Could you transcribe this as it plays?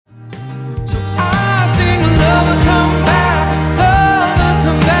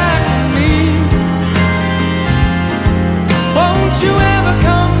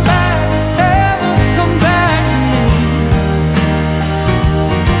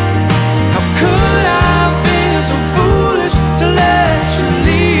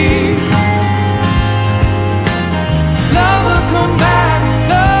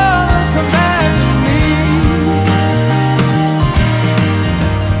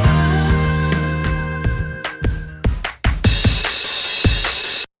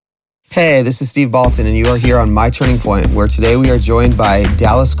Hey, this is Steve Baltin, and you are here on My Turning Point, where today we are joined by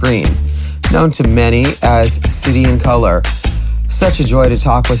Dallas Green, known to many as City and Color. Such a joy to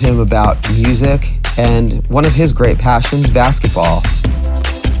talk with him about music and one of his great passions, basketball.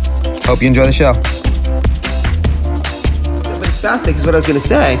 Hope you enjoy the show. But it's fascinating, because what I was going to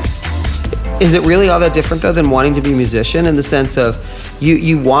say, is it really all that different, though, than wanting to be a musician, in the sense of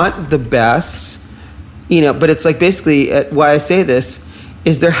you want the best, but it's like basically why I say this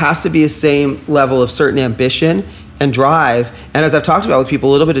is there has to be a same level of certain ambition and drive, and as I've talked about with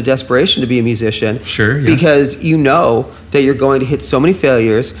people, a little bit of desperation to be a musician. Sure, yeah. Because you know that you're going to hit so many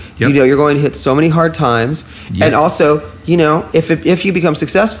failures, Yep. you know you're going to hit so many hard times, Yep. and also, if you become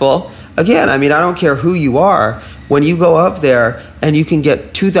successful, again, I don't care who you are, when you go up there and you can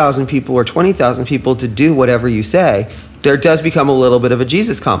get 2,000 people or 20,000 people to do whatever you say, there does become a little bit of a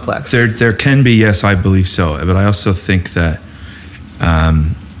Jesus complex. There can be, yes, I believe so. But I also think that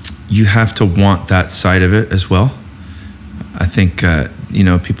you have to want that side of it as well. I think,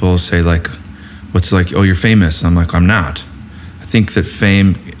 people say like, what's like, oh, you're famous. I'm like, I'm not. I think that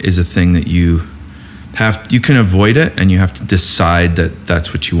fame is a thing that you can avoid it, and you have to decide that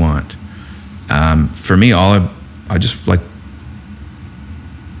that's what you want. For me, I just like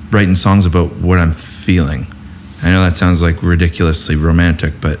writing songs about what I'm feeling. I know that sounds like ridiculously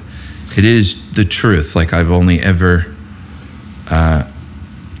romantic, but it is the truth. Like I've only ever,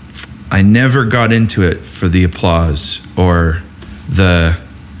 I never got into it for the applause or the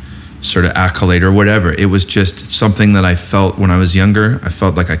sort of accolade or whatever. It was just something that I felt when I was younger. I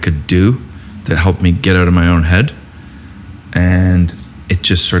felt like I could do that helped me get out of my own head. And it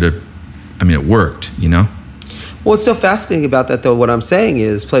just sort of, it worked, What's so fascinating about that, though, what I'm saying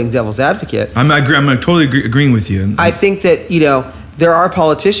is, playing devil's advocate, I'm totally agreeing with you. I think that, there are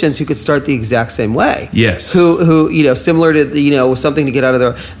politicians who could start the exact same way. Yes. Who similar to, something to get out of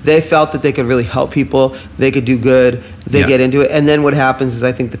there. They felt that they could really help people. They could do good. They get into it. And then what happens is,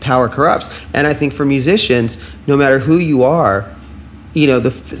 I think the power corrupts. And I think for musicians, no matter who you are,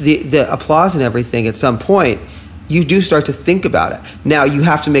 the applause and everything at some point, you do start to think about it. Now you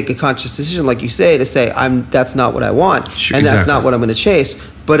have to make a conscious decision, like you say, to say, that's not what I want, sure, and that's exactly. not what I'm going to chase.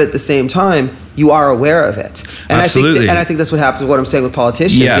 But at the same time, you are aware of it. And Absolutely. I think that's what happens. What I'm saying with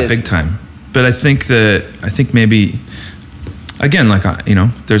politicians, yeah, big time. But I think maybe, again, like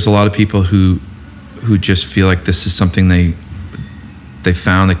there's a lot of people who just feel like this is something they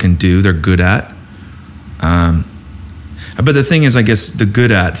found they can do, they're good at. But the thing is, I guess the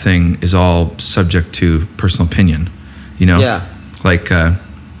good at thing is all subject to personal opinion, Yeah.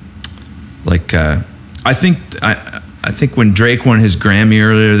 I think when Drake won his Grammy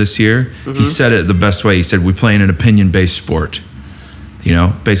earlier this year, Mm-hmm. he said it the best way. He said, "We play in an opinion-based sport."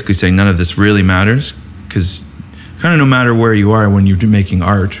 Basically saying none of this really matters, because kind of no matter where you are when you're making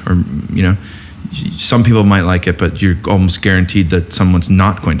art, or some people might like it, but you're almost guaranteed that someone's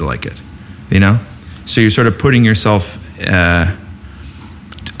not going to like it. So you're sort of putting yourself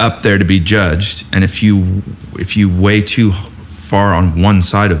up there to be judged, and if you weigh too far on one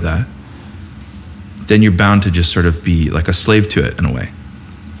side of that, then you're bound to just sort of be like a slave to it in a way.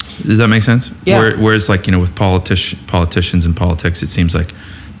 Does that make sense? Yeah. Whereas like, with politicians and politics, it seems like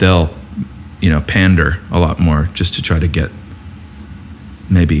they'll, pander a lot more just to try to get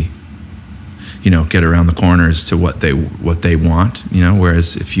maybe, get around the corners to what they want,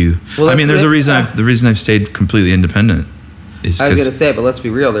 whereas if you, there's the reason I've stayed completely independent is I was going to say, but let's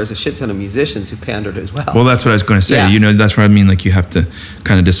be real, there's a shit ton of musicians who pandered as well. Well, that's what I was going to say. Yeah. That's what I mean. Like, you have to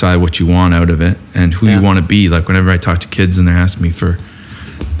kind of decide what you want out of it and who you want to be. Like, whenever I talk to kids and they're asking me for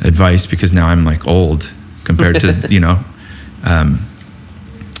advice, because now I'm like old compared to,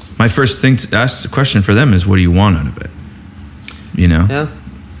 my first thing to ask the question for them is, what do you want out of it? Yeah.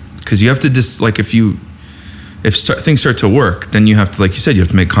 Because you have to just, like, if things start to work, then you have to, like you said, you have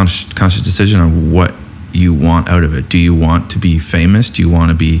to make conscious decision on what you want out of it. Do you want to be famous? Do you want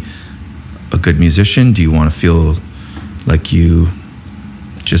to be a good musician? Do you want to feel like you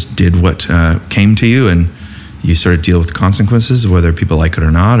just did what came to you and you sort of deal with the consequences, whether people like it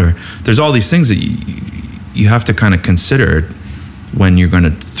or not? Or there's all these things that you have to kind of consider when you're going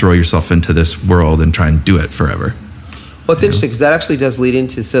to throw yourself into this world and try and do it forever. Well, it's interesting, because that actually does lead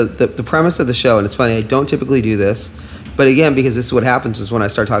into, so the premise of the show, and it's funny, I don't typically do this, but again, because this is what happens is when I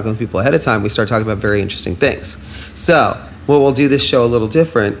start talking with people ahead of time, we start talking about very interesting things. So what we'll do this show a little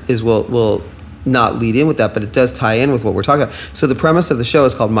different is we'll not lead in with that, but it does tie in with what we're talking about. So the premise of the show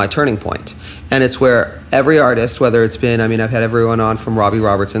is called My Turning Point, and it's where every artist, whether it's been, I've had everyone on from Robbie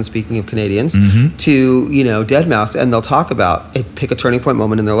Robertson, speaking of Canadians, to, Deadmau5, and they'll talk about it, pick a turning point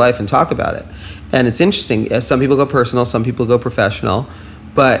moment in their life and talk about it. And it's interesting, some people go personal, some people go professional,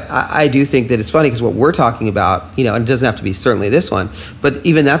 But I do think that it's funny because what we're talking about, and it doesn't have to be certainly this one, but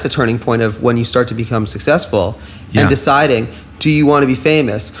even that's a turning point of when you start to become successful and deciding, do you want to be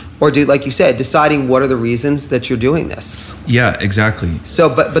famous? Or like you said, deciding what are the reasons that you're doing this. Yeah, exactly. So,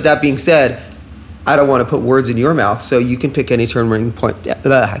 but that being said, I don't want to put words in your mouth, so you can pick any turning point.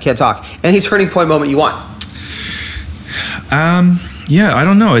 I can't talk. Any turning point moment you want. Yeah, I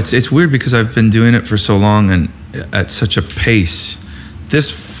don't know. It's weird because I've been doing it for so long and at such a pace.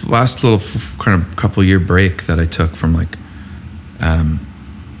 This last little kind of couple year break that I took from like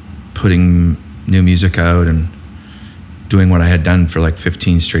putting new music out and doing what I had done for like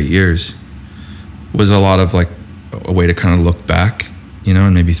 15 straight years was a lot of like a way to kind of look back,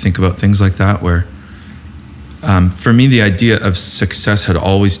 and maybe think about things like that, where for me, the idea of success had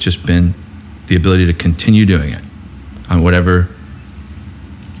always just been the ability to continue doing it on whatever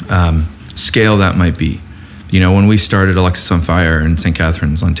scale that might be. When we started Alexisonfire in St.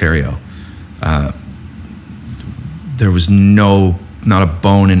 Catharines, Ontario, there was not a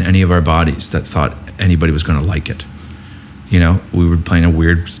bone in any of our bodies that thought anybody was going to like it. We were playing a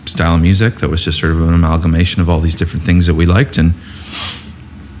weird style of music that was just sort of an amalgamation of all these different things that we liked. And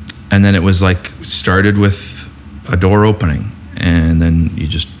then it was like started with a door opening, and then you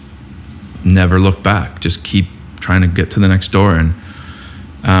just never look back, just keep trying to get to the next door. And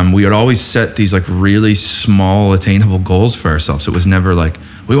we would always set these like really small attainable goals for ourselves. It was never like,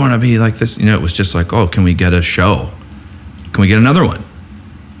 we want to be like this. It was just like, oh, can we get a show? Can we get another one?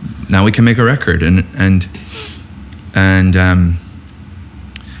 Now we can make a record. And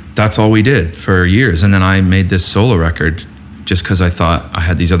that's all we did for years. And then I made this solo record just because I thought I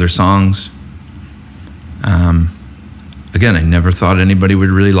had these other songs. Again, I never thought anybody would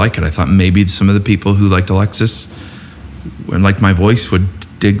really like it. I thought maybe some of the people who liked Alexis and liked my voice would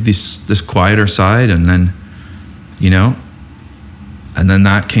dig this quieter side, and then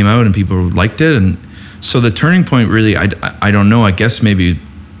that came out and people liked it. And so the turning point really, I don't know, I guess maybe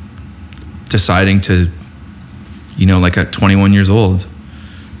deciding to, like at 21 years old,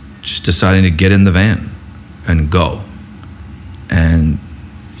 just deciding to get in the van and go. And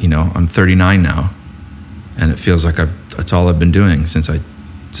I'm 39 now, and it feels like that's all I've been doing since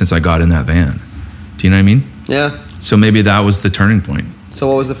I got in that van. Do you know what I mean? Yeah. So maybe that was the turning point. So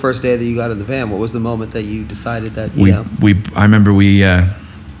what was the first day that you got in the van? What was the moment that you decided that, I remember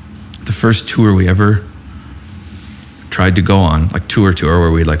the first tour we ever tried to go on, like tour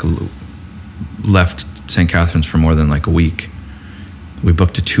where we like left St. Catharines for more than like a week. We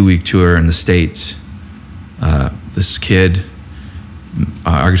booked a 2-week tour in the States. This kid,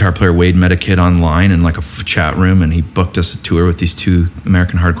 our guitar player Wade, met a kid online in like a chat room, and he booked us a tour with these 2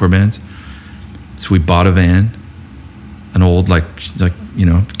 American hardcore bands. So we bought a van, an old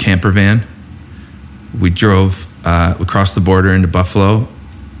camper van. We drove, we crossed the border into Buffalo.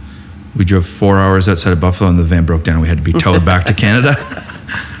 We drove 4 hours outside of Buffalo, and the van broke down. We had to be towed back to Canada.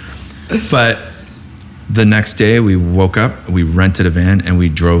 But the next day we woke up, we rented a van, and we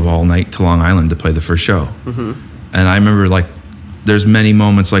drove all night to Long Island to play the first show. Mm-hmm. And I remember there's many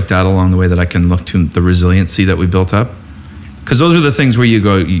moments like that along the way that I can look to the resiliency that we built up. Because those are the things where you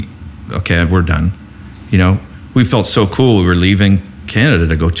go, okay, we're done. We felt so cool. We were leaving Canada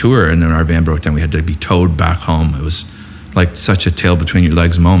to go tour, and then our van broke down. We had to be towed back home. It was like such a tail between your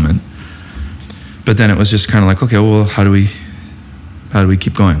legs moment. But then it was just kind of like, okay, well, how do we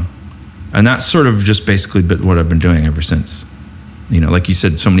keep going? And that's sort of just basically what I've been doing ever since. Like you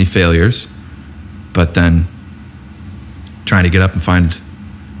said, so many failures, but then trying to get up and find,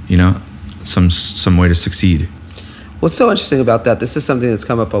 some way to succeed. What's so interesting about that, this is something that's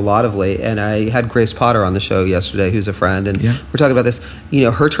come up a lot of late, and I had Grace Potter on the show yesterday, who's a friend, and we're talking about this.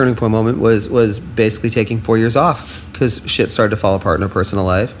 Her turning point moment was basically taking 4 years off because shit started to fall apart in her personal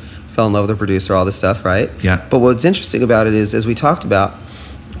life, fell in love with her producer, all this stuff, right? Yeah. But what's interesting about it is, as we talked about,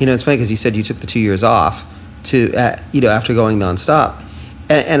 it's funny because you said you took the 2 years off after going nonstop.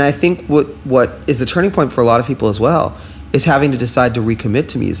 And I think what is a turning point for a lot of people as well is having to decide to recommit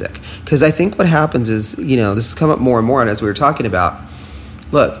to music. Because I think what happens is, this has come up more and more, and as we were talking about,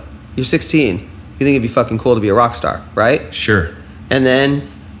 look, you're 16, you think it'd be fucking cool to be a rock star, right? Sure. And then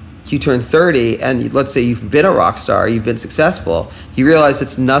you turn 30, and let's say you've been a rock star, you've been successful, you realize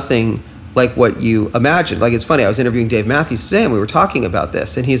it's nothing like what you imagined. Like, it's funny, I was interviewing Dave Matthews today, and we were talking about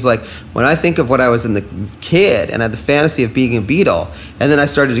this, and he's like, when I think of when I was in the kid and had the fantasy of being a Beatle, and then I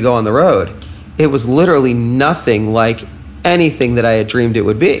started to go on the road, it was literally nothing like anything that I had dreamed it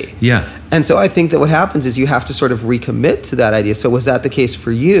would be. Yeah. And so I think that what happens is you have to sort of recommit to that idea. So was that the case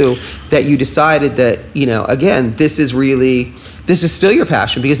for you, that you decided that, again, this is still your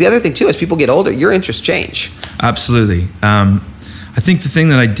passion? Because the other thing too is people get older, your interests change. Absolutely. I think the thing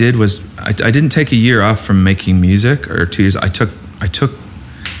that I did was I didn't take a year off from making music, or 2 years. I took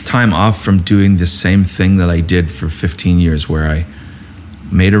time off from doing the same thing that I did for 15 years, where I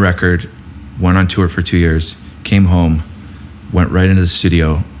made a record, went on tour for 2 years, came home, went right into the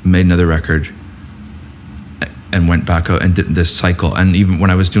studio, made another record, and went back out and did this cycle. And even when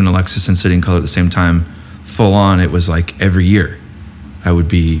I was doing Alexis and City and Colour at the same time, full on, it was like every year I would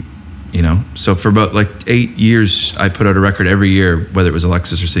be, you know. So for about like 8 years, I put out a record every year, whether it was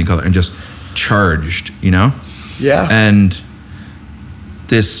Alexis or City and Colour, and just charged, you know? Yeah. And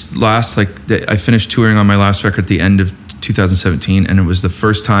this last, I finished touring on my last record at the end of 2017, and it was the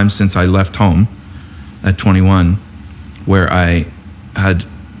first time since I left home at 21 where I had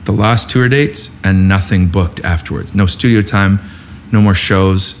the last tour dates and nothing booked afterwards. No studio time, no more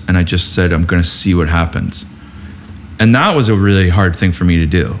shows, and I just said, I'm going to see what happens. And that was a really hard thing for me to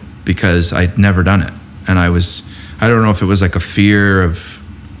do because I'd never done it. And I don't know if it was like a fear of,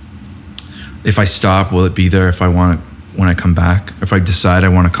 if I stop, will it be there when I come back? If I decide I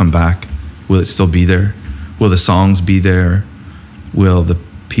want to come back, will it still be there? Will the songs be there? Will the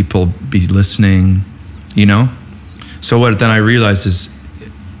people be listening? You know? So what then I realized is,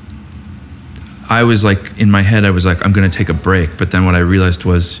 I was like, in my head, I was like, I'm going to take a break. But then what I realized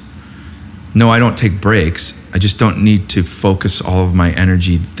was, no, I don't take breaks. I just don't need to focus all of my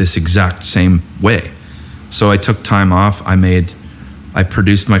energy this exact same way. So I took time off. I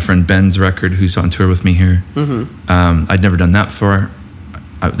produced my friend Ben's record, who's on tour with me here. Mm-hmm. I'd never done that before.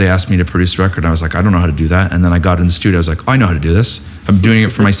 They asked me to produce a record. And I was like, I don't know how to do that. And then I got in the studio. I was like, oh, I know how to do this. I'm doing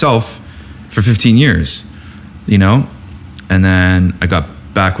it for myself for 15 years, you know? And then I got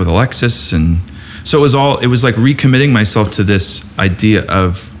back with Alexis. And so it was like recommitting myself to this idea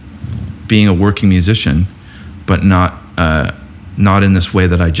of being a working musician, but not in this way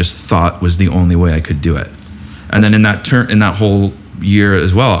that I just thought was the only way I could do it. And then in that whole year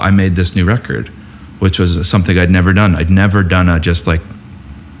as well, I made this new record, which was something I'd never done. I'd never done just like,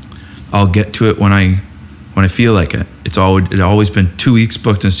 I'll get to it when I feel like it. It always been 2 weeks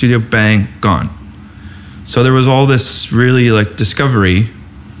booked in the studio, bang, gone. So there was all this really like discovery,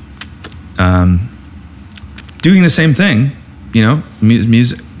 doing the same thing, you know,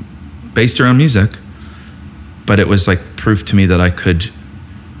 music based around music, but it was like proof to me that I could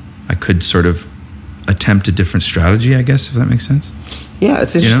sort of attempt a different strategy, I guess, if that makes sense. Yeah,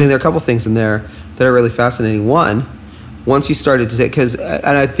 it's interesting. You know? There are a couple things in there that are really fascinating. One, once you started to say,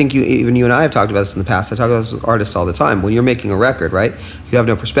 and I think you and I have talked about this in the past. I talk about this with artists all the time. When you're making a record, right, you have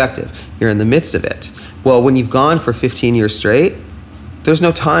no perspective. You're in the midst of it. Well, when you've gone for 15 years straight, there's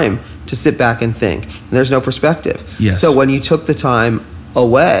no time to sit back and think, and there's no perspective. Yes. So when you took the time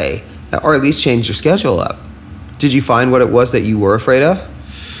away, or at least changed your schedule up, did you find what it was that you were afraid of?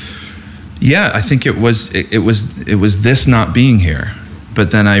 Yeah, I think it was this not being here.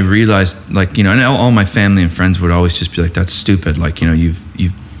 But then I realized, like, you know, and all my family and friends would always just be like, that's stupid. Like, you know, you've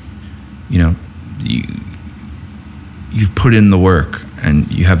put in the work, and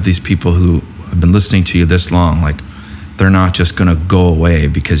you have these people who have been listening to you this long. Like, they're not just going to go away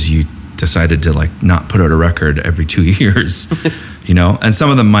because you decided to like not put out a record every 2 years, you know? And some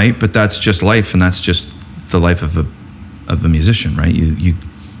of them might, but that's just life. And that's just the life of a musician, right? You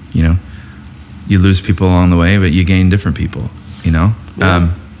know, you lose people along the way, but you gain different people, you know?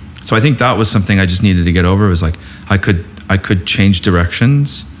 Yeah. So I think that was something I just needed to get over. It was like, I could change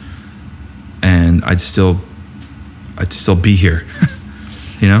directions and I'd still be here,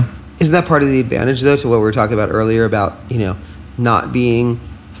 you know? Isn't that part of the advantage, though, to what we were talking about earlier about, you know, not being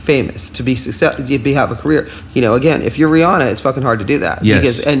famous, to be successful, to have a career? You know, again, if you're Rihanna, it's fucking hard to do that.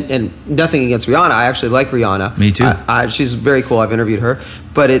 Yes. Because, and nothing against Rihanna. I actually like Rihanna. Me too. She's very cool. I've interviewed her.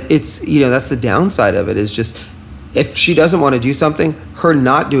 But it's, you know, that's the downside of it, is just, if she doesn't want to do something, her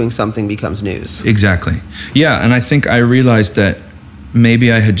not doing something becomes news. Exactly. Yeah, and I think I realized that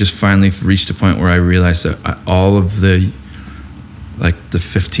maybe I had just finally reached a point where I realized that all of the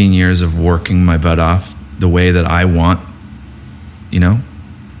 15 years of working my butt off the way that I want, you know,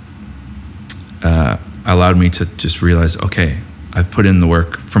 allowed me to just realize, okay, I've put in the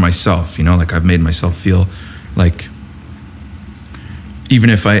work for myself, you know, like I've made myself feel like, even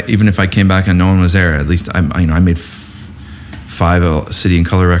if I came back and no one was there, at least I made 5 City and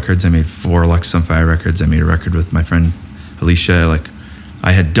Colour records. I made 4 Alexis on Fire records. I made a record with my friend Alicia. Like,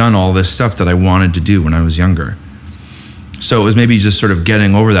 I had done all this stuff that I wanted to do when I was younger. So it was maybe just sort of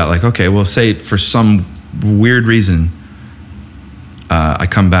getting over that. Like, okay, well, say for some weird reason, I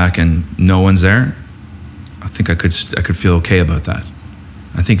come back and no one's there. I think I could feel okay about that.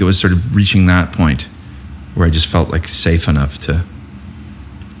 I think it was sort of reaching that point where I just felt like safe enough to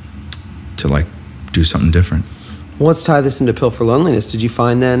like do something different. Well, let's tie this into Pill for Loneliness. Did you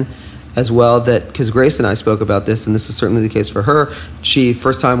find then as well that, because Grace and I spoke about this, and this is certainly the case for her, she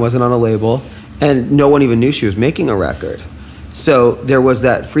first time wasn't on a label, and no one even knew she was making a record. So there was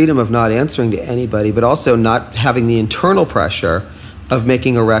that freedom of not answering to anybody, but also not having the internal pressure of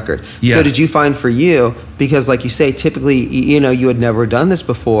making a record. Yeah. So did you find for you, because like you say, typically, you had never done this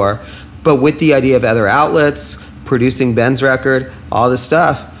before, but with the idea of other outlets, producing Ben's record, all this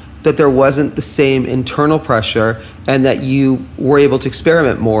stuff, that there wasn't the same internal pressure and that you were able to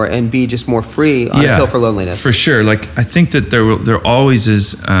experiment more and be just more free on a Pill for Loneliness? For sure. Like, I think that there always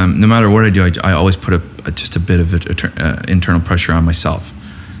is, no matter what I do, I always put just a bit of internal pressure on myself.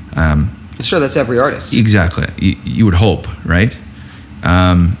 Sure, that's every artist. Exactly. You would hope, right?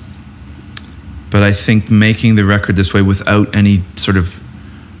 But I think making the record this way without any sort of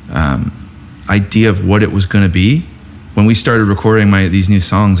idea of what it was going to be, when we started recording these new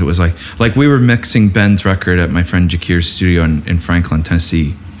songs, it was like we were mixing Ben's record at my friend Jakir's studio in Franklin,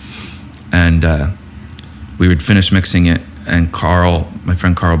 Tennessee. And we would finish mixing it, and my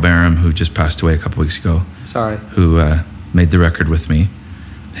friend Carl Barham, who just passed away a couple weeks ago, who made the record with me,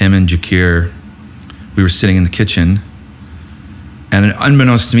 him and Jakir, we were sitting in the kitchen, and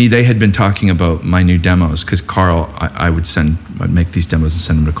unbeknownst to me, they had been talking about my new demos, because Carl, I'd make these demos and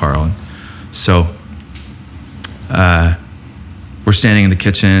send them to Carl. And so we're standing in the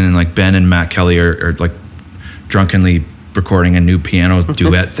kitchen, and like Ben and Matt Kelly are like drunkenly recording a new piano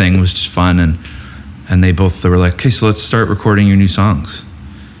duet thing. It was just fun, and they were like, okay, so let's start recording your new songs.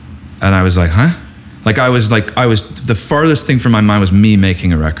 And I was like, huh? Like I was the farthest thing from my mind was me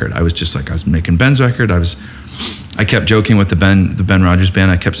making a record. I was just like, I was making Ben's record. I kept joking with the Ben Rogers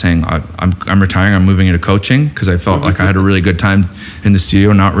band. I kept saying, I'm retiring, I'm moving into coaching, because I felt like I had a really good time in the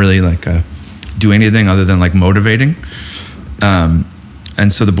studio, not really like do anything other than like motivating.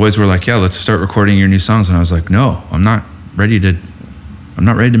 And so the boys were like, yeah, let's start recording your new songs. And I was like, no, I'm not ready to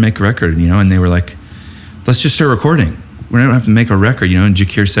make a record, and they were like, let's just start recording. We don't have to make a record, and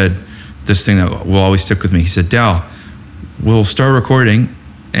Jakir said this thing that will always stick with me. He said, Dal, we'll start recording,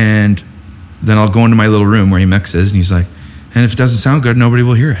 and then I'll go into my little room where he mixes, and he's like, and if it doesn't sound good, nobody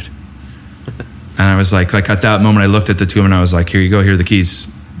will hear it. And I was like at that moment, I looked at the two of them, and I was like, here you go, here are the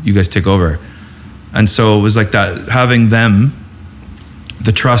keys, you guys take over. And so it was like that, having them,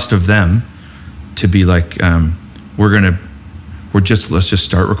 the trust of them to be like, let's just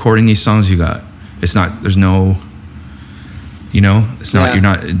start recording these songs. There's not, there's not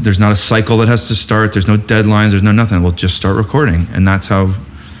a cycle that has to start. There's no deadlines. There's no nothing. We'll just start recording. And that's how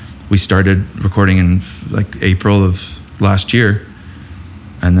we started recording in like April of last year.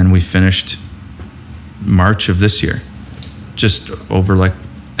 And then we finished March of this year, just over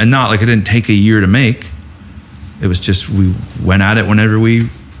and not like it didn't take a year to make. It was just, we went at it whenever we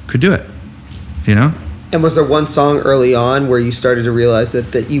could do it, And was there one song early on where you started to realize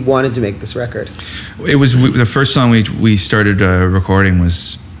that you wanted to make this record? It was the first song we started recording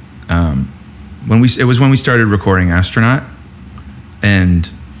was when we started recording Astronaut, and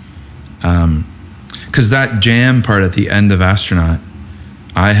because that jam part at the end of Astronaut,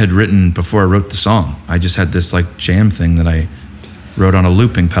 I had written before I wrote the song. I just had this like jam thing that I wrote on a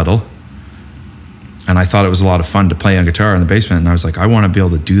looping pedal. And I thought it was a lot of fun to play on guitar in the basement. And I was like, I want to be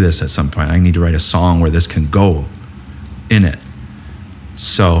able to do this at some point. I need to write a song where this can go in it.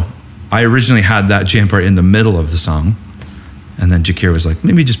 So I originally had that jam part in the middle of the song. And then Jakir was like,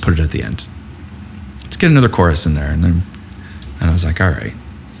 maybe just put it at the end. Let's get another chorus in there. And I was like, all right.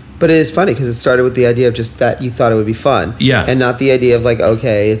 But it is funny because it started with the idea of just that you thought it would be fun. Yeah. And not the idea of like,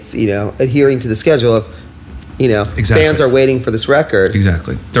 okay, it's, adhering to the schedule of, exactly. Fans are waiting for this record.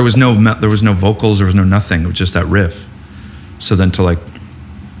 Exactly. There was no vocals. There was no nothing. It was just that riff. So then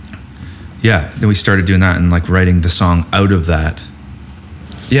then we started doing that and like writing the song out of that.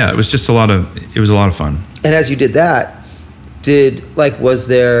 Yeah, it was just a lot of fun. And as you did that,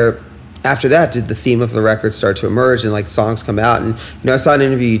 after that, did the theme of the record start to emerge and like songs come out? And, I saw an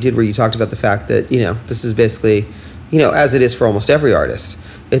interview you did where you talked about the fact that, this is basically, as it is for almost every artist,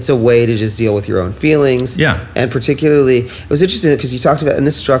 it's a way to just deal with your own feelings. Yeah. And particularly, it was interesting because you talked about, and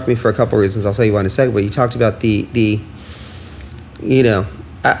this struck me for a couple of reasons, I'll tell you why in a second, but you talked about I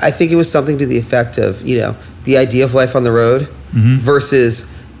think it was something to the effect of, the idea of life on the road versus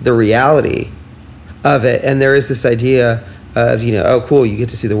the reality of it. And there is this idea of, oh, cool, you get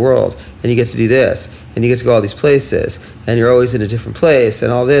to see the world and you get to do this and you get to go all these places and you're always in a different place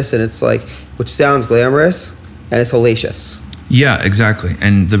and all this. And it's like, which sounds glamorous and it's hellacious. Yeah, exactly.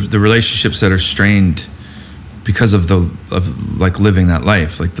 And the relationships that are strained because of living that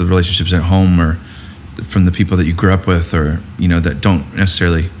life, like the relationships at home or from the people that you grew up with, or that don't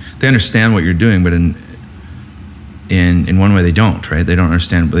necessarily, they understand what you're doing, but in one way they don't, right? They don't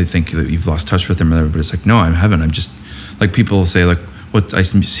understand, but they think that you've lost touch with them or whatever, but it's like, no, I haven't. I'm just, like, people say, like, what I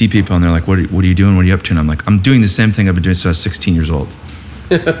see people and they're like, what are you doing? What are you up to? And I'm like, I'm doing the same thing I've been doing since I was 16 years old.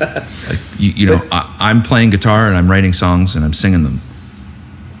 Like, you know, I'm playing guitar and I'm writing songs and I'm singing them.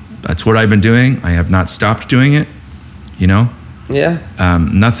 That's what I've been doing. I have not stopped doing it, you know? Yeah.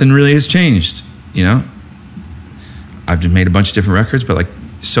 Nothing really has changed, you know? I've just made a bunch of different records, but like,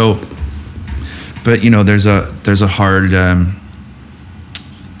 so, but you know, there's a hard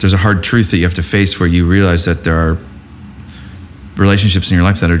truth that you have to face where you realize that there are relationships in your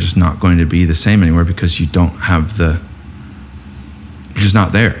life that are just not going to be the same anymore because you don't have you're just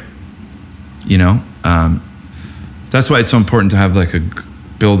not there, you know? That's why it's so important to have like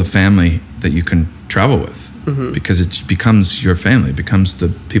build a family that you can travel with, because it becomes your family, it becomes the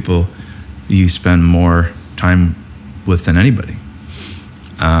people you spend more time with than anybody.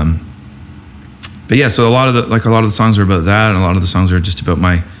 But yeah, so a lot of the songs are about that, and a lot of the songs are just about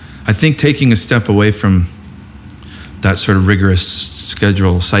I think taking a step away from that sort of rigorous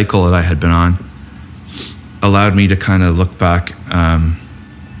schedule cycle that I had been on allowed me to kind of look back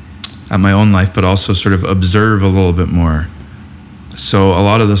at my own life, but also sort of observe a little bit more. So a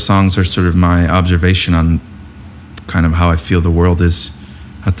lot of the songs are sort of my observation on kind of how I feel the world is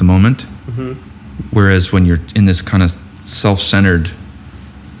at the moment. Mm-hmm. Whereas when you're in this kind of self-centered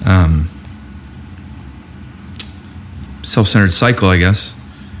cycle, I guess,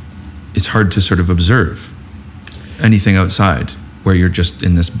 it's hard to sort of observe anything outside, where you're just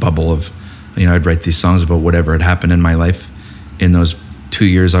in this bubble of, you know, I'd write these songs about whatever had happened in my life in those 2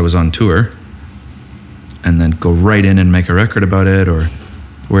 years I was on tour, and then go right in and make a record about it. Or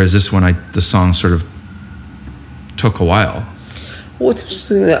whereas this one, the song sort of took a while. Well, it's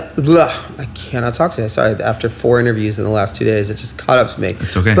interesting that I cannot talk today. Sorry, after 4 interviews in the last 2 days, it just caught up to me.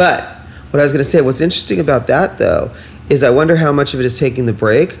 It's okay. But what I was going to say, what's interesting about that though, is I wonder how much of it is taking the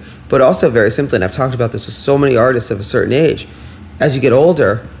break, but also very simply, and I've talked about this with so many artists of a certain age, as you get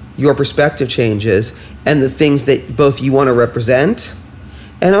older, your perspective changes, and the things that both you want to represent,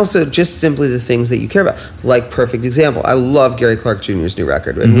 and also just simply the things that you care about. Like, perfect example, I love Gary Clark Jr.'s new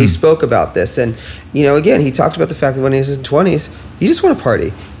record, and we spoke about this, and, you know, again, he talked about the fact that when he was in his 20s, you just want to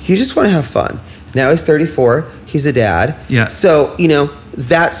party. You just want to have fun. Now he's 34, he's a dad. Yeah. So, you know,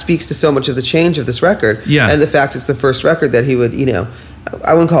 that speaks to so much of the change of this record. Yeah. And the fact it's the first record that he would, you know,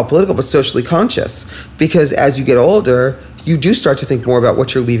 I wouldn't call it political, but socially conscious. Because as you get older, you do start to think more about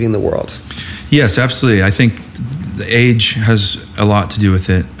what you're leaving the world. Yes, absolutely. I think the age has a lot to do with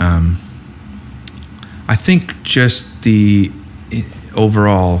it. I think just the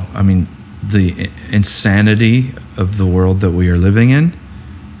overall, I mean, the insanity of the world that we are living in,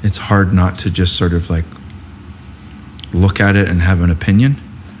 it's hard not to just sort of like look at it and have an opinion,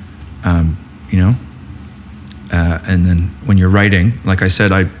 you know? And then when you're writing, like I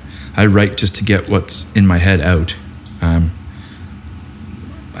said, I write just to get what's in my head out. I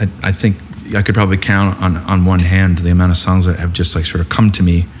think I could probably count on one hand the amount of songs that have just like sort of come to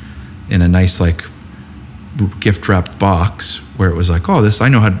me in a nice like gift wrapped box where it was like, oh, this I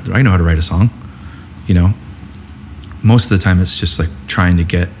know how to write a song, you know. Most of the time it's just like trying to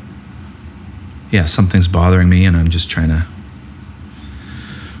get, something's bothering me and I'm just trying to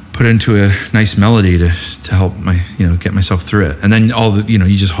put it into a nice melody to help get myself through it. And then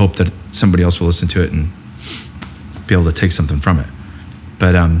you just hope that somebody else will listen to it and be able to take something from it.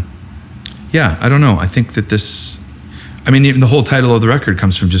 But I don't know. I think that even the whole title of the record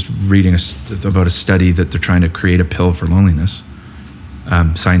comes from just reading about a study that they're trying to create a pill for loneliness.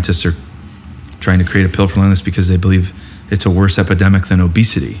 Scientists are trying to create a pill for loneliness because they believe it's a worse epidemic than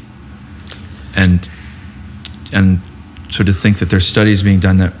obesity. And so to think that there's studies being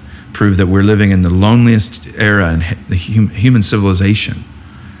done that prove that we're living in the loneliest era in the human civilization,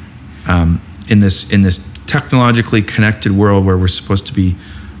 in this technologically connected world where we're supposed to be,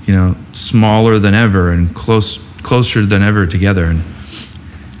 smaller than ever and closer than ever together, and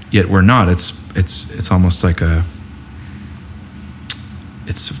yet we're not. It's almost like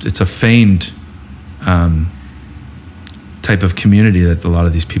it's a feigned type of community that a lot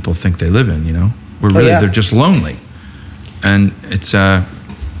of these people think they live in. Where really they're just lonely, and it's so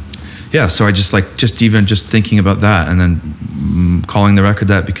I just thinking about that, and then calling the record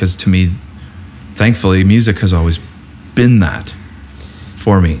that, because to me, thankfully, music has always been that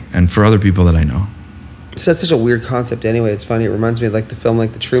for me and for other people that I know. So that's such a weird concept anyway. It's funny. It reminds me of like the film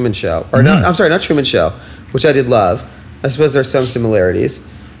like The Truman Show. Or no, I'm sorry, not Truman Show, which I did love. I suppose there's some similarities.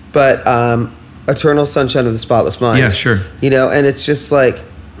 But Eternal Sunshine of the Spotless Mind. Yeah, sure. And it's just like,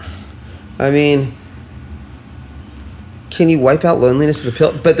 can you wipe out loneliness with a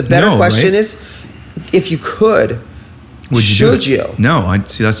pill? But the better question is, if you could, Should you? No, I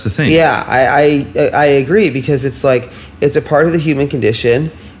see. That's the thing. Yeah, I agree, because it's like, it's a part of the human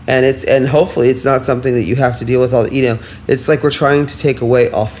condition, and hopefully it's not something that you have to deal with all. It's like we're trying to take away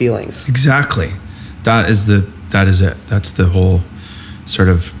all feelings. Exactly. That is it. That's the whole sort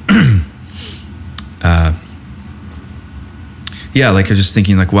of. Yeah, like I was just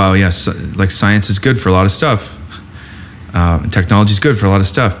thinking, like, wow, yes, like science is good for a lot of stuff. Technology is good for a lot of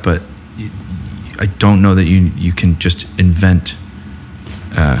stuff, but I don't know that you can just invent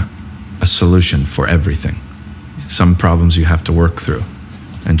a solution for everything. Some problems you have to work through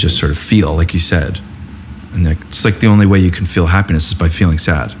and just sort of feel, like you said. And it's like the only way you can feel happiness is by feeling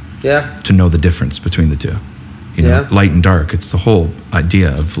sad. Yeah. To know the difference between the two. Light and dark. It's the whole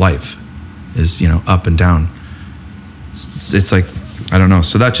idea of life is, up and down. It's like, I don't know.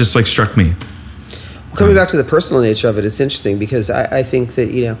 So that just like struck me. Coming back to the personal nature of it, it's interesting because I think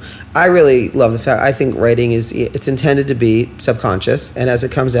that, I really love the fact, I think writing it's intended to be subconscious, and as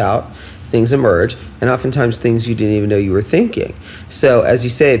it comes out, things emerge, and oftentimes things you didn't even know you were thinking. So as you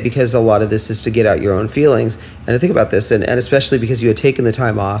say, because a lot of this is to get out your own feelings, and to think about this, and especially because you had taken the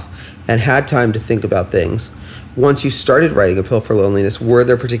time off and had time to think about things, once you started writing A Pill for Loneliness, were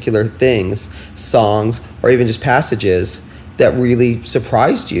there particular things, songs, or even just passages that really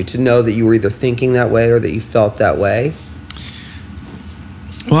surprised you to know that you were either thinking that way or that you felt that way?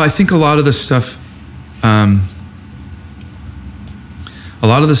 Well, I think a lot of the stuff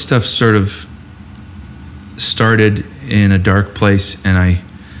sort of started in a dark place, and I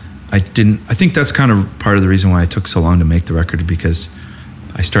think that's kind of part of the reason why it took so long to make the record, because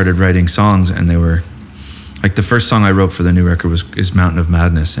I started writing songs, and they were like, the first song I wrote for the new record is Mountain of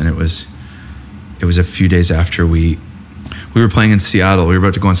Madness, and it was a few days after we were playing in Seattle. We were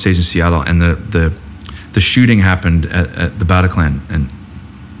about to go on stage in Seattle, and the shooting happened at the Bataclan, and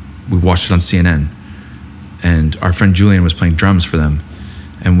we watched it on CNN. And our friend Julian was playing drums for them,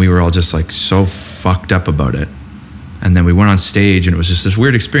 and we were all just like so fucked up about it. And then we went on stage, and it was just this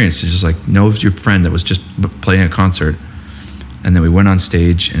weird experience to just like know your friend that was just playing a concert. And then we went on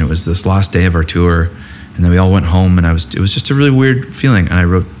stage, and it was this last day of our tour. And then we all went home, and it was just a really weird feeling. And I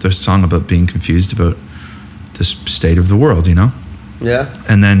wrote this song about being confused about this state of the world, Yeah.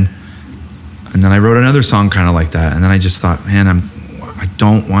 And then I wrote another song kind of like that. And then I just thought, man, I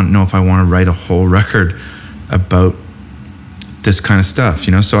don't know if I want to write a whole record about this kind of stuff,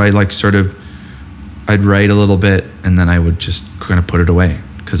 So I like I'd write a little bit, and then I would just kind of put it away,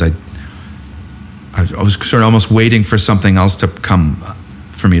 because I was sort of almost waiting for something else to come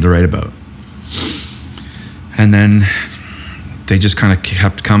for me to write about. And then they just kind of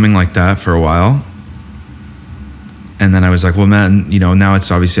kept coming like that for a while. And then I was like, well, man, now it's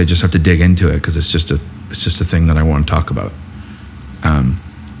obviously I just have to dig into it, because it's just a thing that I want to talk about.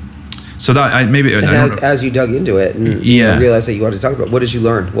 So that as you dug into it and realized that you wanted to talk about, what did you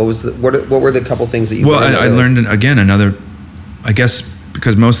learn? What were the couple things that you? Well, I learned again another. I guess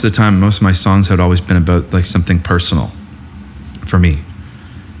because most of the time, most of my songs had always been about like something personal for me,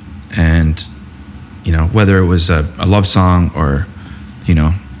 and whether it was a love song or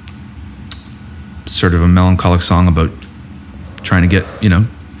sort of a melancholic song about trying to get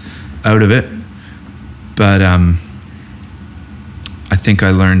out of it, but I think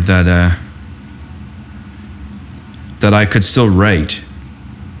I learned that I could still write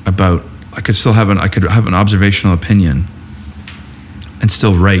about. I could have an observational opinion and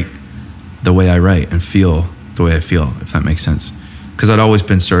still write the way I write and feel the way I feel, if that makes sense. Because I'd always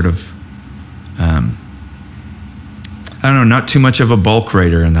been sort of, I don't know, not too much of a bulk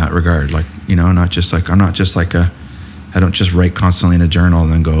writer in that regard. Like, I don't just write constantly in a journal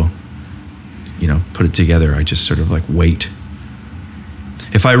and then go, put it together. I just sort of like wait.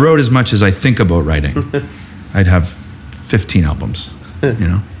 If I wrote as much as I think about writing, I'd have 15 albums, But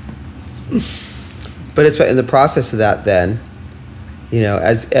it's in the process of that then,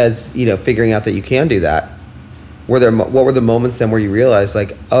 as figuring out that you can do that, what were the moments then where you realized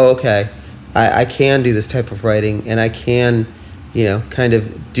like, oh, okay, I can do this type of writing, and I can, kind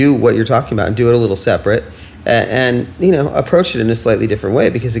of do what you're talking about and do it a little separate and approach it in a slightly different way,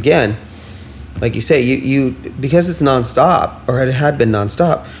 because again, like you say, you because it's nonstop, or it had been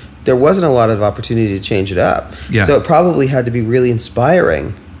nonstop, there wasn't a lot of opportunity to change it up. Yeah. So it probably had to be really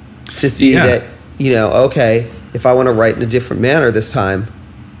inspiring to see that, okay, if I want to write in a different manner this time.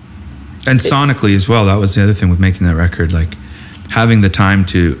 And sonically as well, that was the other thing with making that record, like having the time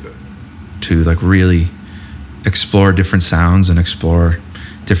to like really explore different sounds and explore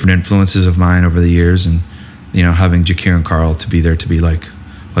different influences of mine over the years, and having Jakir and Carl to be there to be like,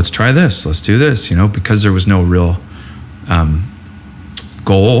 let's try this, let's do this, because there was no real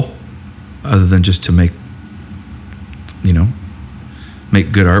goal other than just to make you know,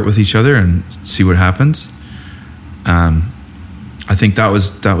 make good art with each other and see what happens. I think that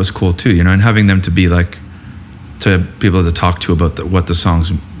was cool too, you know, and having them to be like, to be able to talk to about what the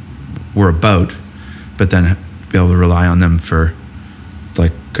songs were about, but then be able to rely on them for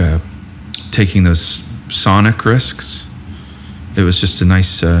like taking those sonic risks. It was just a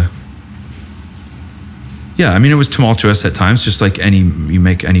nice, yeah, I mean, it was tumultuous at times, just like you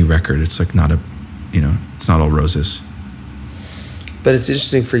make any record. It's like not it's not all roses. But it's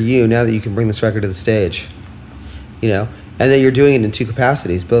interesting for you now that you can bring this record to the stage, you know, and then you're doing it in two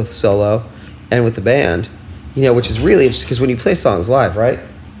capacities, both solo and with the band, you know, which is really interesting because when you play songs live, right,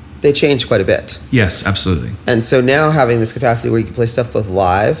 they change quite a bit. Yes, absolutely. And so now having this capacity where you can play stuff both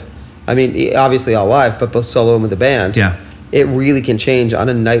live, I mean, obviously all live, but both solo and with the band. Yeah. It really can change on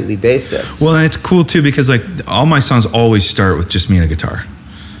a nightly basis. Well, and it's cool too because like all my songs always start with just me and a guitar,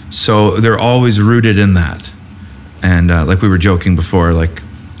 so they're always rooted in that. And like we were joking before, like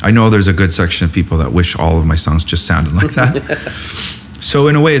I know there's a good section of people that wish all of my songs just sounded like that. So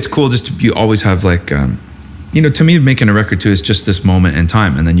in a way, it's cool just you always have like, you know, to me making a record too is just this moment in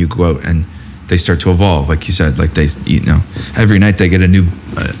time, and then you go out and they start to evolve, like you said, like they, you know, every night they get a new,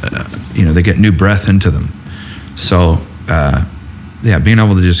 you know, they get new breath into them. So. Yeah, being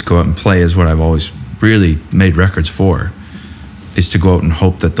able to just go out and play is what I've always really made records for, is to go out and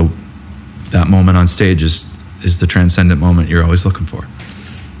hope that that moment on stage is the transcendent moment you're always looking for.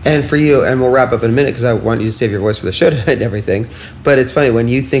 And for you, and we'll wrap up in a minute because I want you to save your voice for the show tonight and everything, but it's funny, when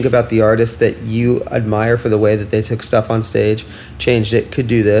you think about the artists that you admire for the way that they took stuff on stage, changed it, could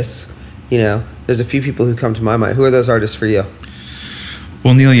do this, you know, there's a few people who come to my mind. Who are those artists for you?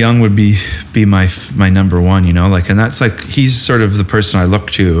 Well, Neil Young would be my number one, you know, like, and that's like, he's sort of the person I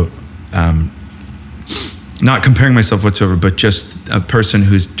look to, not comparing myself whatsoever, but just a person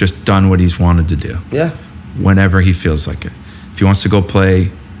who's just done what he's wanted to do. Yeah. Whenever he feels like it. If he wants to go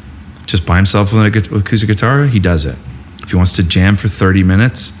play just by himself with an acoustic guitar, he does it. If he wants to jam for 30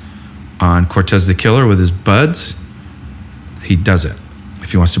 minutes on Cortez the Killer with his buds, he does it.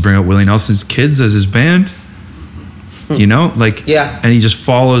 If he wants to bring out Willie Nelson's kids as his band, you know, like, yeah, and he just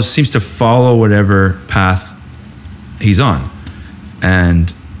seems to follow whatever path he's on.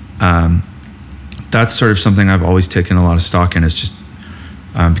 And that's sort of something I've always taken a lot of stock in, is just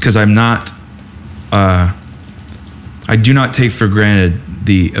because I'm not, I do not take for granted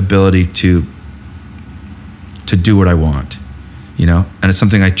the ability to do what I want, you know, and it's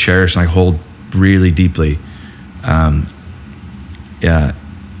something I cherish and I hold really deeply. Yeah.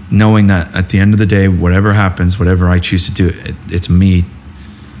 Knowing that at the end of the day, whatever happens, whatever I choose to do, it's me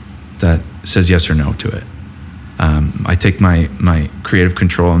that says yes or no to it. I take my creative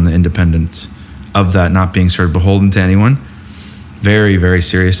control and the independence of that, not being sort of beholden to anyone, very, very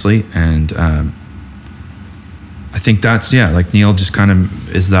seriously. And I think that's, yeah, like Neil just kind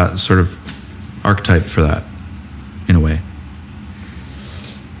of is that sort of archetype for that, in a way.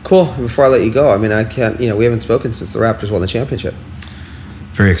 Cool. Before I let you go, I mean, I can't, you know, we haven't spoken since the Raptors won the championship.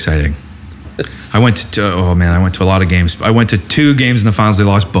 Very exciting. I went to a lot of games. I went to 2 games in the finals. They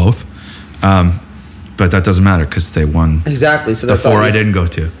lost both. But that doesn't matter because they won. Exactly. So the 4 I didn't go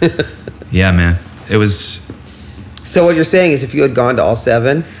to. Yeah, man. It was. So what you're saying is if you had gone to all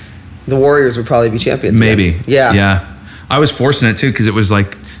 7, the Warriors would probably be champions. Maybe. Again. Yeah. Yeah. I was fortunate too because it was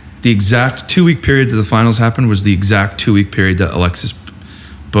like the exact 2-week period that the finals happened was the exact 2-week period that Alexis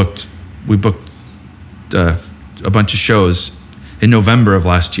booked. We booked a bunch of shows in November of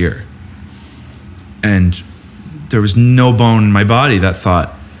last year. And there was no bone in my body that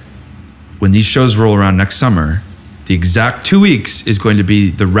thought, when these shows roll around next summer, the exact 2 weeks is going to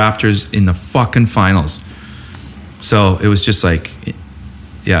be the Raptors in the fucking finals. So it was just like,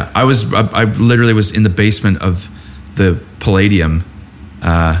 yeah, I literally was in the basement of the Palladium,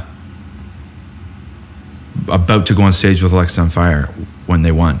 about to go on stage with Alexisonfire when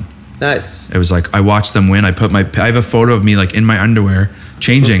they won. Nice. It was like I watched them win. I have a photo of me like in my underwear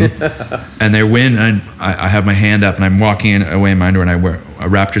changing, and they win, and I have my hand up, and I'm walking away in my underwear, and I wear a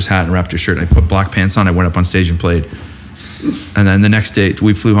Raptors hat and a Raptors shirt. And I put black pants on. I went up on stage and played, and then the next day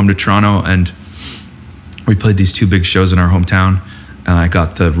we flew home to Toronto, and we played these 2 big shows in our hometown, and I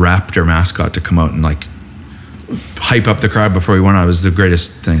got the Raptor mascot to come out and like hype up the crowd before we went out. It was the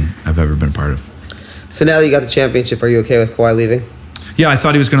greatest thing I've ever been a part of. So now that you got the championship, are you okay with Kawhi leaving? Yeah, I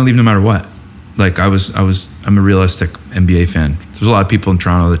thought he was going to leave no matter what. Like I'm a realistic NBA fan. There's a lot of people in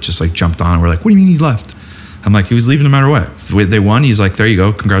Toronto that just like jumped on and were like, what do you mean he left? I'm like, he was leaving no matter what. If they won, he's like, there you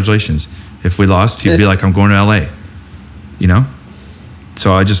go, congratulations. If we lost, he'd be like, I'm going to LA, you know?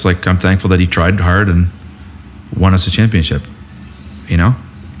 So I just like, I'm thankful that he tried hard and won us a championship, you know?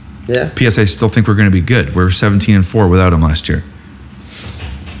 Yeah. P.S. I still think we're going to be good. We're 17-4 without him last year.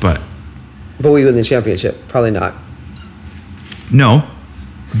 But we win the championship. Probably not. no,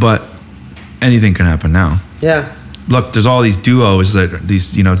 but anything can happen now. Yeah. Look, there's all these duos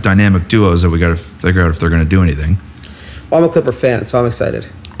these dynamic duos that we got to figure out if they're going to do anything. Well, I'm a Clipper fan, so I'm excited.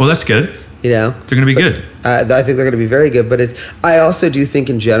 Well, that's good. They're going to be good. I think they're going to be very good. But I also do think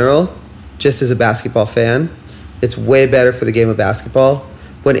in general, just as a basketball fan, it's way better for the game of basketball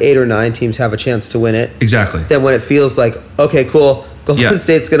when 8 or 9 teams have a chance to win it. Exactly. Than when it feels like, okay, cool, Golden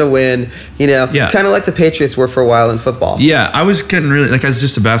State's going to win. Kind of like the Patriots were for a while in football. Yeah, I was getting really, as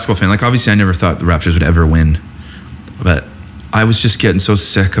just a basketball fan, obviously I never thought the Raptors would ever win. But I was just getting so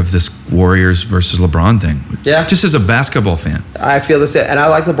sick of this Warriors versus LeBron thing. Yeah. Just as a basketball fan. I feel the same. And I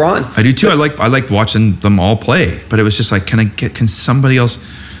like LeBron. I do too. I like watching them all play. But it was just like, can somebody else?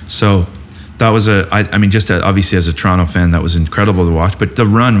 So that was obviously as a Toronto fan, that was incredible to watch. But the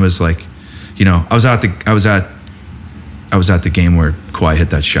run was like, I was at the game where Kawhi hit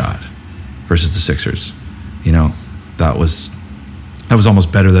that shot versus the Sixers. That was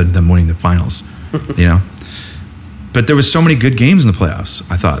almost better than them winning the finals. But there was so many good games in the playoffs.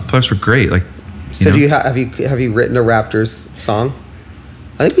 I thought the playoffs were great. So do you have you written a Raptors song?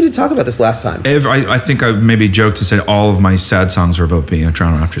 I think we did talk about this last time. I think I maybe joked and said all of my sad songs were about being a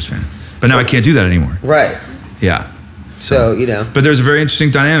Toronto Raptors fan. But now I can't do that anymore. Right. Yeah. So But there's a very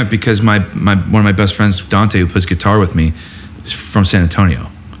interesting dynamic because one of my best friends, Dante, who plays guitar with me, is from San Antonio.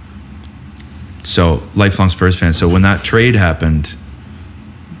 So lifelong Spurs fan. So when that trade happened,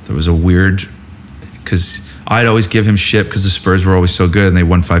 there was a weird, because I'd always give him shit because the Spurs were always so good and they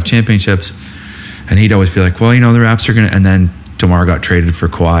won 5 championships. And he'd always be like, well, the Raps are going to, and then DeMar got traded for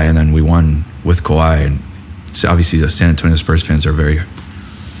Kawhi and then we won with Kawhi. And so obviously the San Antonio Spurs fans are very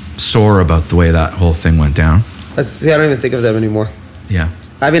sore about the way that whole thing went down. I don't even think of them anymore. Yeah.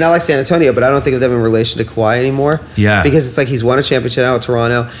 I mean, I like San Antonio, but I don't think of them in relation to Kawhi anymore. Yeah. Because it's like he's won a championship now with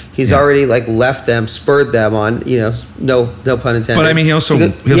Toronto. He's already left them, spurred them on, no pun intended. But I mean, he also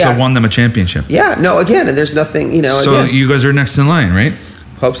won them a championship. Yeah, no, again, and there's nothing, So again. you guys are next in line, right?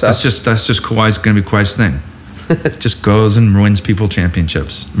 Hope so. That's just Kawhi's going to be Kawhi's thing. Just goes and wins people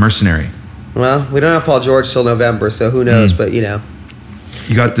championships. Mercenary. Well, we don't have Paul George till November, so who knows, but You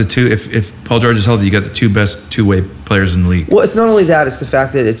got the two, if Paul George is healthy, you got the 2 best two-way players in the league. Well, it's not only that, it's the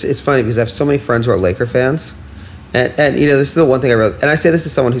fact that it's funny because I have so many friends who are Laker fans. And this is the one thing I wrote, and I say this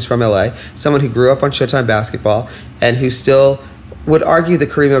as someone who's from LA, someone who grew up on Showtime basketball, and who still would argue that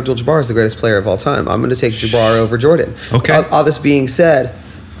Kareem Abdul-Jabbar is the greatest player of all time. I'm going to take Jabbar over Jordan. Okay. All this being said,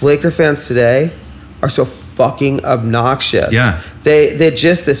 Laker fans today are so fucking obnoxious. Yeah. They're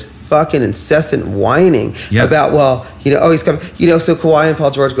just this fucking incessant whining about, he's coming. So Kawhi and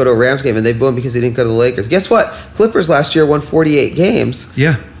Paul George go to a Rams game and they boo him because he didn't go to the Lakers. Guess what? Clippers last year won 48 games.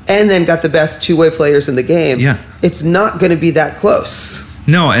 Yeah. And then got the best two-way players in the game. Yeah. It's not going to be that close.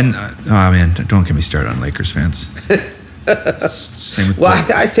 No, and man, don't get me started on Lakers fans. Same with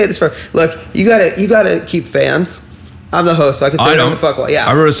I say this look, you gotta keep fans. I'm the host, so I can say whatever the fuck.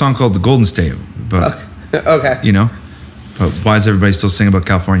 I wrote a song called "The Golden State," but okay. But why is everybody still singing about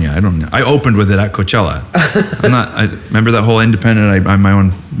California? I don't know. I opened with it at Coachella. I remember that whole independent. I'm my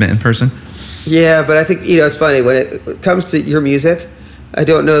own person. Yeah, but I think it's funny when it comes to your music. I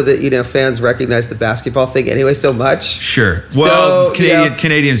don't know that fans recognize the basketball thing anyway so much. Sure. Well,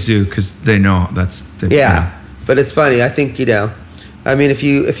 Canadians do because they know that's. But it's funny. I think I mean, if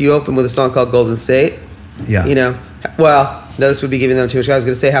you open with a song called Golden State, no, this would be giving them too much. I was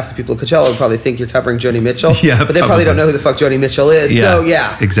going to say half the people at Coachella would probably think you're covering Joni Mitchell. Yeah, but they probably don't know who the fuck Joni Mitchell is. Yeah, so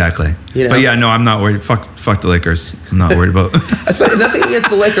yeah, exactly. But no, I'm not worried. Fuck the Lakers. I'm not worried about. That's nothing against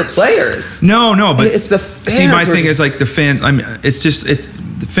the Laker players. No, but it's the fans. See, my thing is the fans. I mean, it's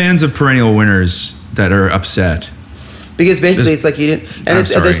the fans of perennial winners that are upset. Because basically, it's like you didn't.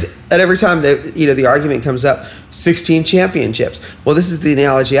 And every time the argument comes up, 16 championships. Well, this is the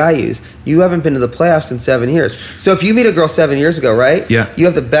analogy I use. You haven't been to the playoffs in 7 years. So if you meet a girl 7 years ago, right? Yeah. You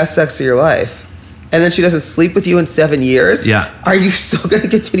have the best sex of your life, and then she doesn't sleep with you in 7 years. Yeah. Are you still going to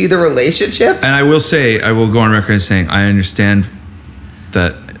continue the relationship? And I will go on record as saying I understand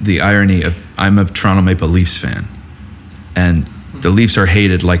that the irony of I'm a Toronto Maple Leafs fan, and the Leafs are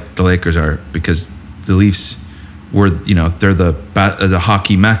hated like the Lakers are because the Leafs were they're the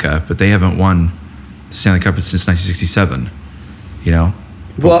hockey mecca, but they haven't won the Stanley Cup since 1967.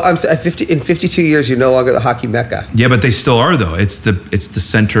 Well, in 52 years, you're no longer the hockey mecca. Yeah, but they still are though. It's the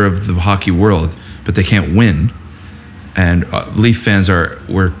center of the hockey world, but they can't win. And Leaf fans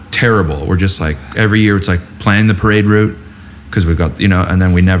we're terrible. We're just like every year it's like playing the parade route because we've got and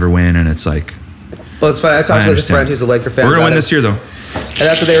then we never win, and it's like. Well, it's funny. I talked with a friend who's a Laker fan. We're gonna win this year though. And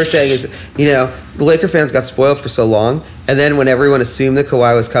that's what they were saying is, the Laker fans got spoiled for so long. And then when everyone assumed that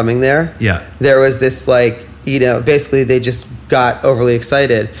Kawhi was coming there, there was this basically they just got overly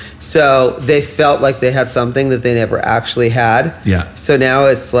excited. So they felt like they had something that they never actually had. Yeah. So now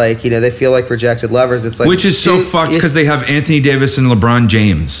it's like, they feel like rejected lovers. It's like, which is so fucked because they have Anthony Davis and LeBron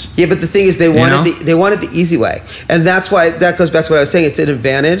James. Yeah, but the thing is they wanted the easy way. And that's why that goes back to what I was saying. It's an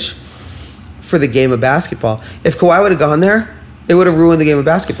advantage for the game of basketball. If Kawhi would have gone there, it would have ruined the game of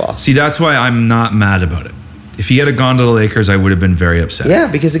basketball. See, that's why I'm not mad about it. If he had gone to the Lakers, I would have been very upset. Yeah,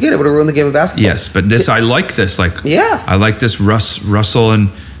 because again, it would have ruined the game of basketball. Yes, but this, I like this. I like this Russell and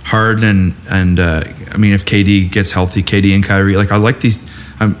Harden and I mean, if KD gets healthy, KD and Kyrie, I like these.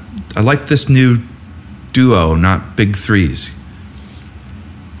 I like this new duo, not big threes.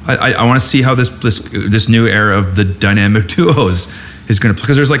 I want to see how this new era of the dynamic duos is going to play,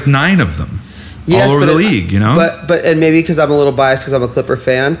 because there's 9 of them. Yes, all over the league, But and maybe because I'm a little biased because I'm a Clipper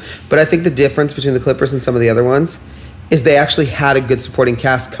fan, but I think the difference between the Clippers and some of the other ones is they actually had a good supporting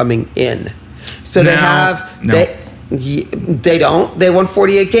cast coming in. So they don't. They won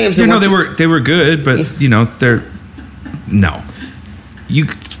 48 games. They were good, but they're no.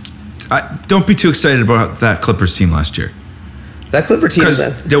 Don't be too excited about that Clippers team last year. That Clipper team,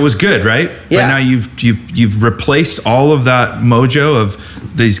 because that was good, right? Yeah. But now you've replaced all of that mojo of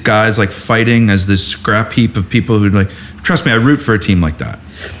these guys fighting as this scrap heap of people who trust me, I root for a team like that.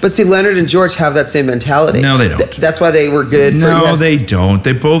 But see, Leonard and George have that same mentality. No, they don't. That's why they were good. They don't.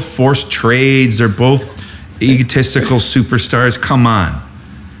 They both force trades. They're both egotistical superstars. Come on,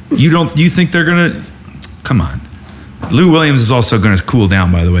 you think they're gonna? Come on. Lou Williams is also gonna cool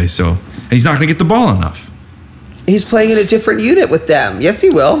down, by the way. And he's not gonna get the ball enough. He's playing in a different unit with them. Yes, he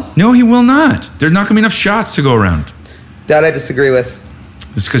will. No, he will not. There's not going to be enough shots to go around. That I disagree with.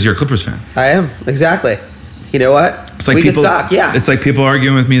 It's because you're a Clippers fan. I am. Exactly. You know what? It's we could suck, yeah. It's like people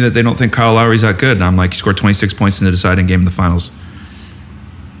arguing with me that they don't think Kyle Lowry's that good. And I'm like, he scored 26 points in the deciding game in the finals.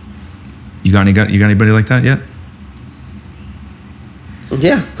 You got anybody like that yet?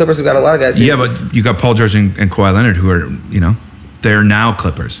 Yeah, Clippers have got a lot of guys. Yeah, but you got Paul George and Kawhi Leonard who are, they're now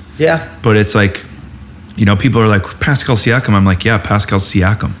Clippers. Yeah. But it's like, people are like, Pascal Siakam. I'm like, yeah, Pascal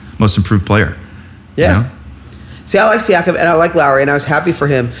Siakam, most improved player. Yeah. See, I like Siakam and I like Lowry, and I was happy for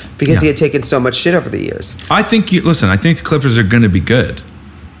him because he had taken so much shit over the years. I think the Clippers are going to be good,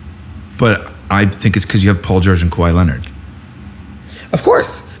 but I think it's because you have Paul George and Kawhi Leonard. Of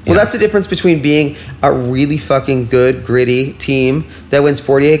course. Well, that's the difference between being a really fucking good, gritty team that wins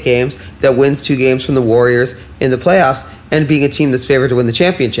 48 games, that wins 2 games from the Warriors in the playoffs, and being a team that's favored to win the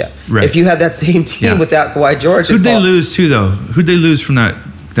championship. Right. If you had that same team without Kawhi George, who'd they lose to though? Who'd they lose from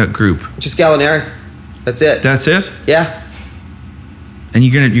that group? Just Gallinari. That's it. That's it? Yeah. And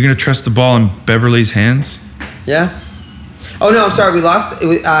you're gonna trust the ball in Beverly's hands? Yeah. Oh no, I'm sorry. We lost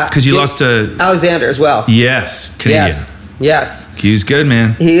because you lost to Alexander as well. Yes, Canadian. Yes. He's good,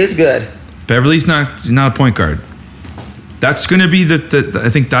 man. He is good. Beverly's not a point guard. That's going to be I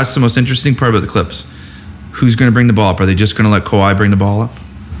think that's the most interesting part about the Clips. Who's going to bring the ball up? Are they just going to let Kawhi bring the ball up?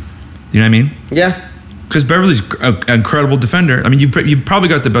 You know what I mean? Yeah. Because Beverly's an incredible defender. I mean, you've probably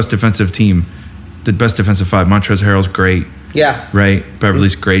got the best defensive team, the best defensive 5. Montrezl Harrell's great. Yeah. Right?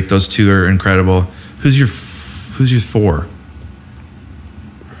 Beverly's great. Those 2 are incredible. Who's your 4?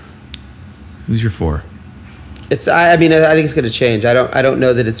 Who's your 4? I think it's going to change. I don't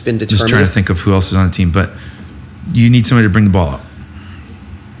know that it's been determined. Just trying to think of who else is on the team, but you need somebody to bring the ball up,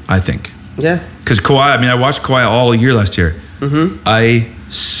 I think. Yeah. Because Kawhi, I watched Kawhi all year last year. Mm-hmm.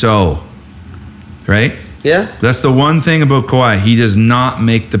 Right? Yeah. That's the one thing about Kawhi. He does not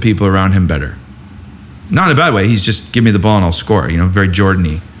make the people around him better. Not in a bad way. He's just, give me the ball and I'll score. Very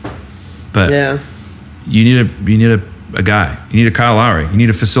Jordan-y. But you need a guy. You need a Kyle Lowry. You need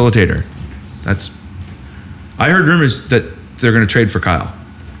a facilitator. I heard rumors that they're going to trade for Kyle.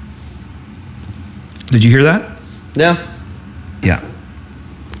 Did you hear that? No. Yeah.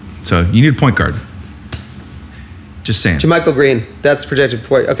 So you need a point guard. Just saying. JaMychal Green. That's projected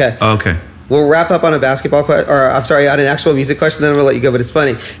point. Okay. Oh, okay. We'll wrap up on a basketball question, on an actual music question, then I'm going to let you go, but it's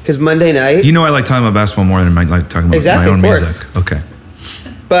funny, because Monday night... I like talking about basketball more than I like talking about my own music. Okay.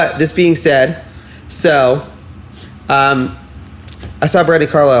 But this being said, so... I saw Brandi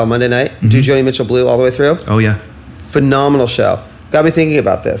Carlile Monday night do Joni Mitchell Blue all the way through. Oh, yeah. Phenomenal show. Got me thinking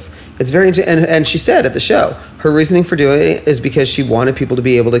about this. It's very and she said at the show, her reasoning for doing it is because she wanted people to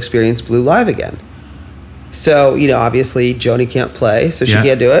be able to experience Blue live again. So, obviously Joni can't play, so she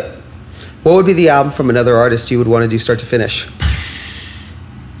can't do it. What would be the album from another artist you would want to do start to finish?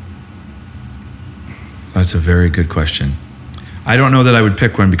 That's a very good question. I don't know that I would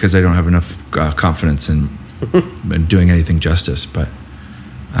pick one because I don't have enough confidence in doing anything justice, but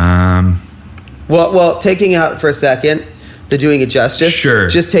Well, taking out for a second the doing it justice. Sure.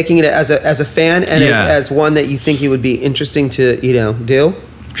 Just taking it as a fan and as one that you think you would be interesting to do.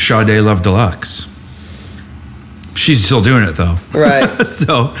 Sade Love Deluxe. She's still doing it though. Right.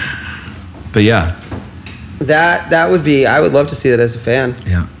 So, but yeah. That would be. I would love to see that as a fan.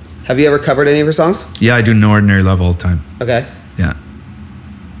 Yeah. Have you ever covered any of her songs? Yeah, I do No Ordinary Love all the time. Okay. Yeah.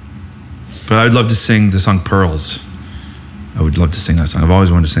 But I would love to sing the song Pearls. I would love to sing that song. I've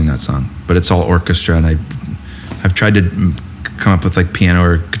always wanted to sing that song, but it's all orchestra, and I've tried to come up with like piano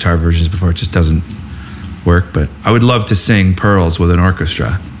or guitar versions before. It just doesn't work. But I would love to sing Pearls with an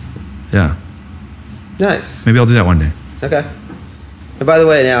orchestra. Yeah. Nice. Maybe I'll do that one day. Okay. And by the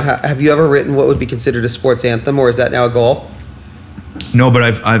way, now, have you ever written what would be considered a sports anthem, or is that now a goal? No, but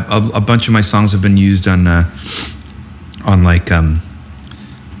I've a bunch of my songs have been used on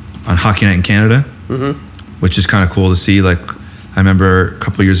Hockey Night in Canada, which is kind of cool to see. Like, I remember a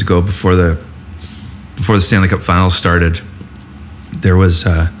couple of years ago before the Stanley Cup Finals started, there was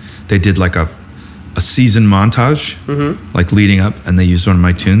they did like a season montage, like leading up, and they used one of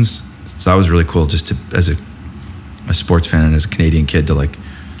my tunes. So that was really cool, just to as a sports fan and as a Canadian kid to like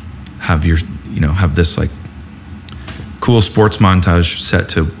have have this like cool sports montage set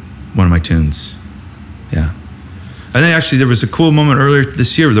to one of my tunes. Yeah. And then actually there was a cool moment earlier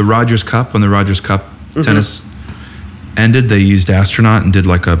this year, the Rogers Cup, when the Rogers Cup tennis ended, they used Astronaut and did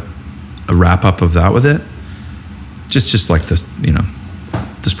like a wrap up of that with it. Just like the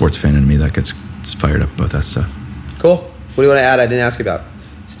sports fan in me that gets fired up about that stuff. Cool. What do you want to add I didn't ask you about?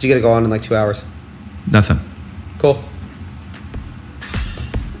 Since you got to go on in like 2 hours. Nothing. Cool.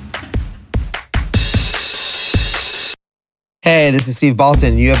 Hey, this is Steve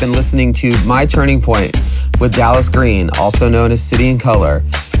Baltin. You have been listening to My Turning Point with Dallas Green, also known as City and Color.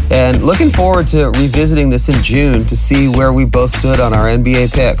 And looking forward to revisiting this in June to see where we both stood on our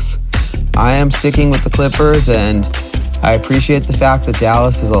NBA picks. I am sticking with the Clippers, and I appreciate the fact that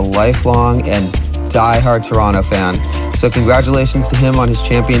Dallas is a lifelong and diehard Toronto fan. So congratulations to him on his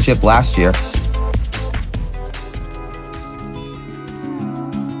championship last year.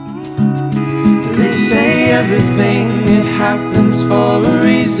 They say everything, it happens for a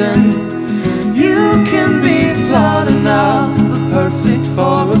reason. You can be flawed enough, but perfect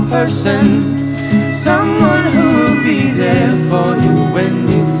for a person. Someone who will be there for you when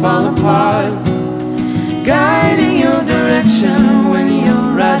you fall apart, guiding your direction when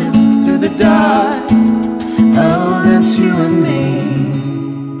you're riding through the dark. Oh, that's you and me.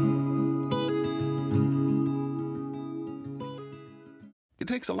 It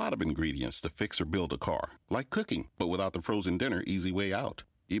takes a lot of ingredients to fix or build a car, like cooking, but without the frozen dinner easy way out.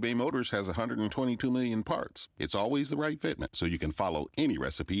 eBay Motors has 122 million parts. It's always the right fitment, so you can follow any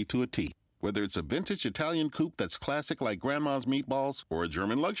recipe to a T. Whether it's a vintage Italian coupe that's classic like Grandma's meatballs, or a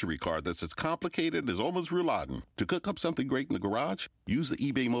German luxury car that's as complicated as Oma's rouladen, to cook up something great in the garage, use the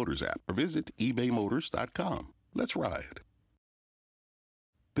eBay Motors app or visit ebaymotors.com. Let's ride.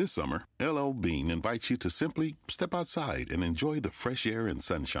 This summer, LL Bean invites you to simply step outside and enjoy the fresh air and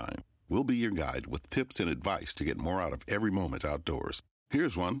sunshine. We'll be your guide with tips and advice to get more out of every moment outdoors.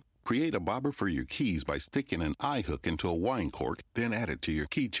 Here's one. Create a bobber for your keys by sticking an eye hook into a wine cork, then add it to your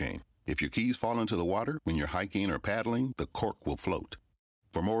keychain. If your keys fall into the water when you're hiking or paddling, the cork will float.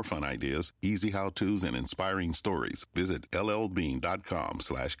 For more fun ideas, easy how-tos, and inspiring stories, visit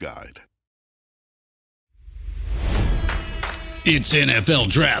llbean.com/guide. It's NFL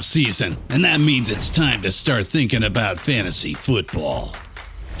draft season, and that means it's time to start thinking about fantasy football.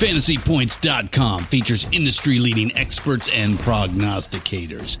 FantasyPoints.com features industry-leading experts and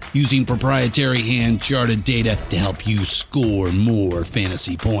prognosticators using proprietary hand-charted data to help you score more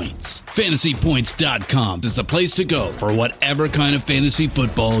fantasy points. FantasyPoints.com is the place to go for whatever kind of fantasy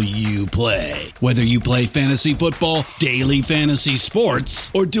football you play. Whether you play fantasy football, daily fantasy sports,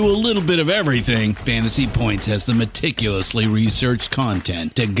 or do a little bit of everything, Fantasy Points has the meticulously researched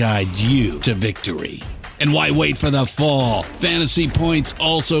content to guide you to victory. And why wait for the fall? Fantasy Points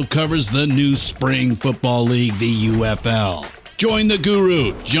also covers the new spring football league, the UFL. Join the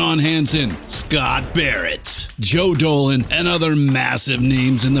guru, John Hansen, Scott Barrett, Joe Dolan, and other massive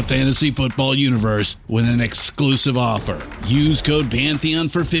names in the fantasy football universe with an exclusive offer. Use code Pantheon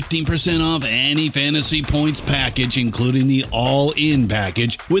for 15% off any Fantasy Points package, including the all-in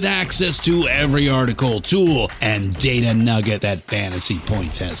package, with access to every article, tool, and data nugget that Fantasy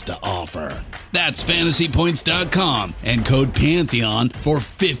Points has to offer. That's FantasyPoints.com and code Pantheon for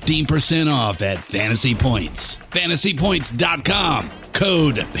 15% off at Fantasy Points. FantasyPoints.com,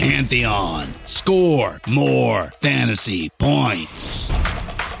 code Pantheon. Score more fantasy points.